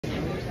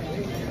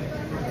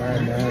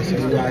Alright, man, so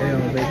we out here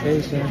on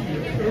vacation.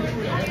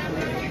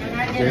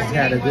 Just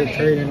had a good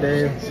trading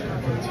day.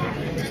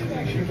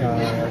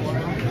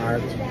 Our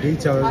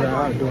detailers are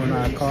out doing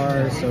our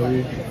cars, so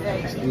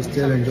we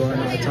still enjoying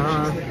our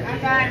time.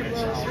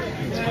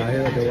 Out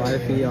here with the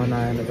wifey on our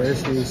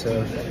anniversary,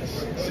 so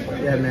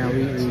yeah, man,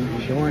 we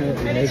doing it,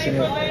 we making it.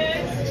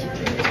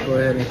 Let's go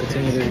ahead and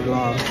continue this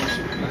vlog.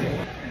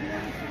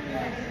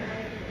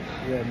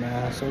 Yeah,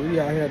 man, so we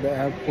out here at the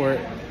airport.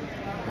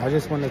 I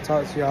just want to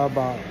talk to y'all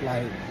about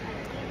like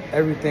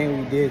everything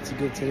we did to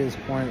get to this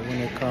point when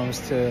it comes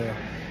to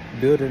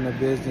building a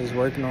business,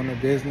 working on a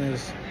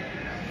business,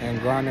 and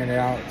grinding it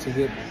out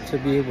to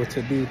be able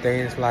to do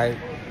things like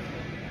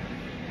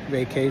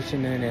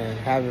vacationing and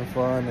having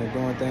fun and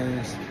doing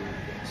things.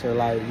 So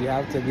like you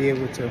have to be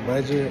able to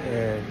budget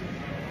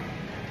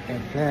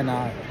and plan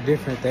out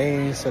different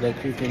things so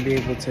that you can be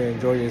able to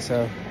enjoy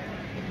yourself.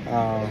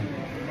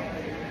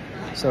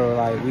 So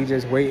like we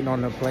just waiting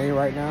on the plane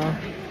right now.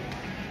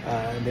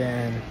 And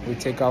then we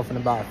take off in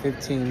about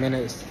 15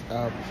 minutes.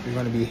 We're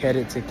gonna be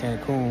headed to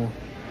Cancun.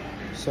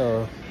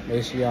 So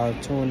make sure y'all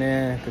tune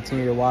in,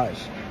 continue to watch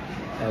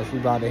as we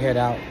about to head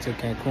out to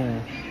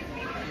Cancun.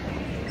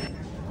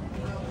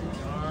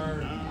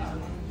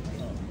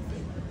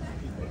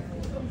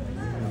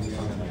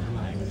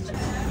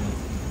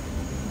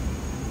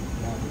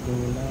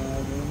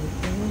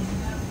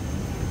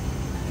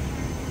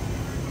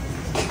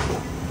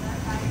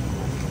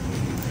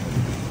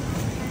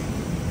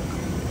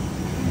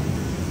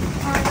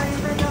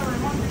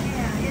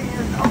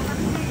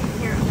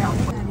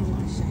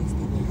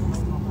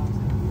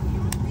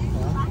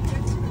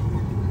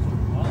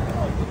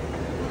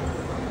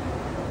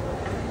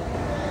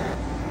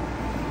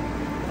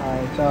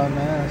 Alright, y'all,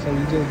 man, so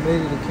we just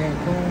made it to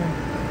Cancun.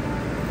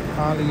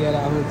 Finally at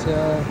our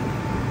hotel,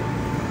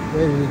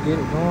 ready to get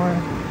it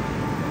going.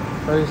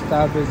 First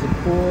stop is the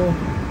pool.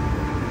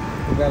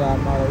 We got our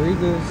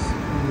margaritas,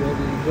 we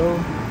ready to go.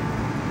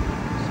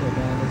 So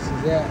man, this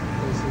is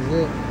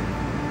it.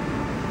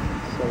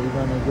 So we're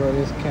gonna enjoy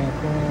this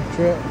Cancun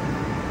trip.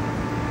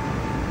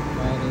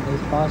 Man, and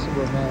it's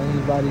possible, man,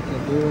 anybody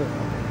can do it.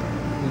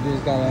 You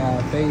just gotta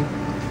have faith,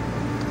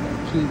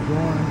 keep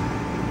going.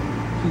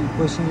 Keep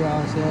pushing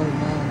yourselves,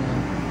 man,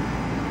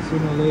 and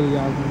sooner or later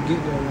y'all gonna get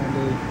there one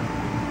day.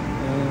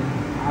 And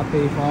I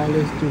pay for all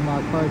this through my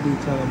car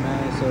detailing,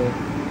 man, so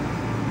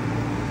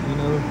you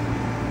know,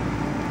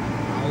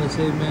 I would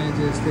say, man,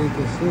 just stay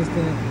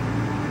consistent,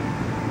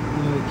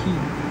 you know, keep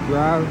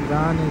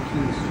grinding,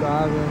 keep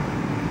striving,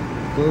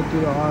 go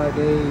through the hard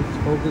days,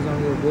 focus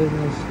on your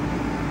business,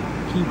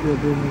 keep your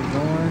business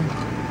going,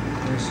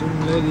 and sooner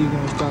or later you're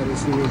gonna start to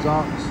see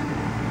results.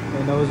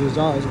 And those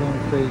results are going to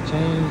create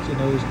change, and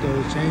those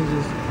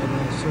changes are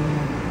going to soon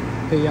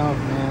pay off,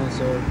 man.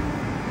 So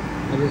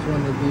I just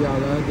wanted to be all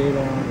update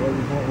on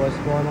what's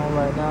going on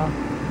right now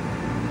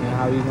and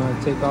how we're going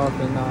to take off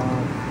and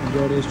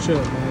enjoy this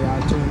trip, man.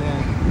 Y'all tune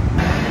in.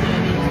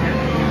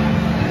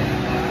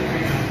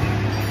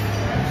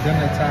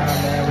 Dinner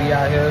time, man. We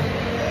out here.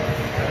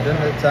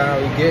 Dinner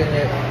time. We getting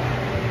it.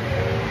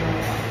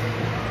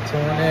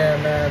 Tune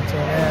in, man. Tune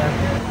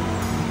in.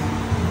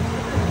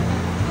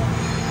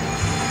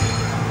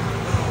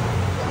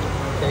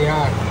 Say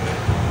hi.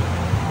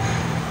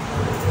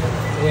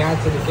 Say hi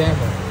to the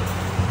camera.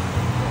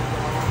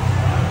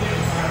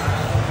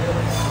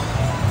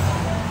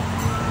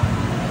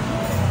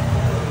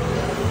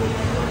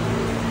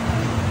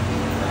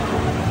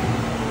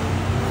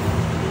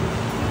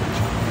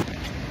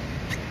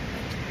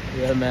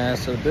 Yeah, man,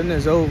 so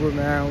dinner's over,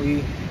 man.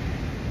 We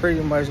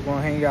pretty much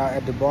gonna hang out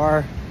at the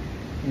bar,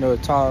 you know,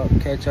 talk,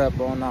 catch up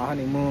on our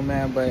honeymoon,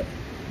 man, but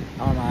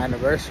on our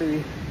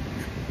anniversary.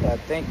 But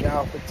thank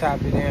y'all for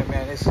tapping in,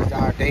 man. This is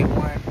our day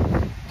one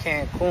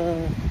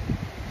Cancun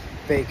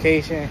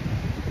vacation.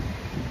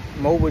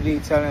 Mobile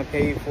detailing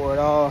paid for it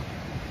all.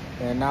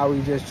 And now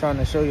we just trying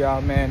to show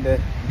y'all, man, the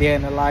day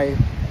in the life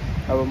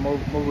of a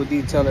mobile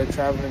detailer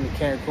traveling to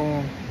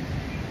Cancun.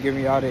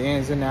 Giving y'all the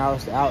ins and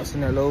outs, the outs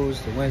and the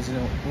lows, the wins and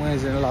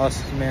the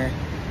losses, man.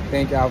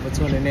 Thank y'all for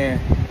tuning in.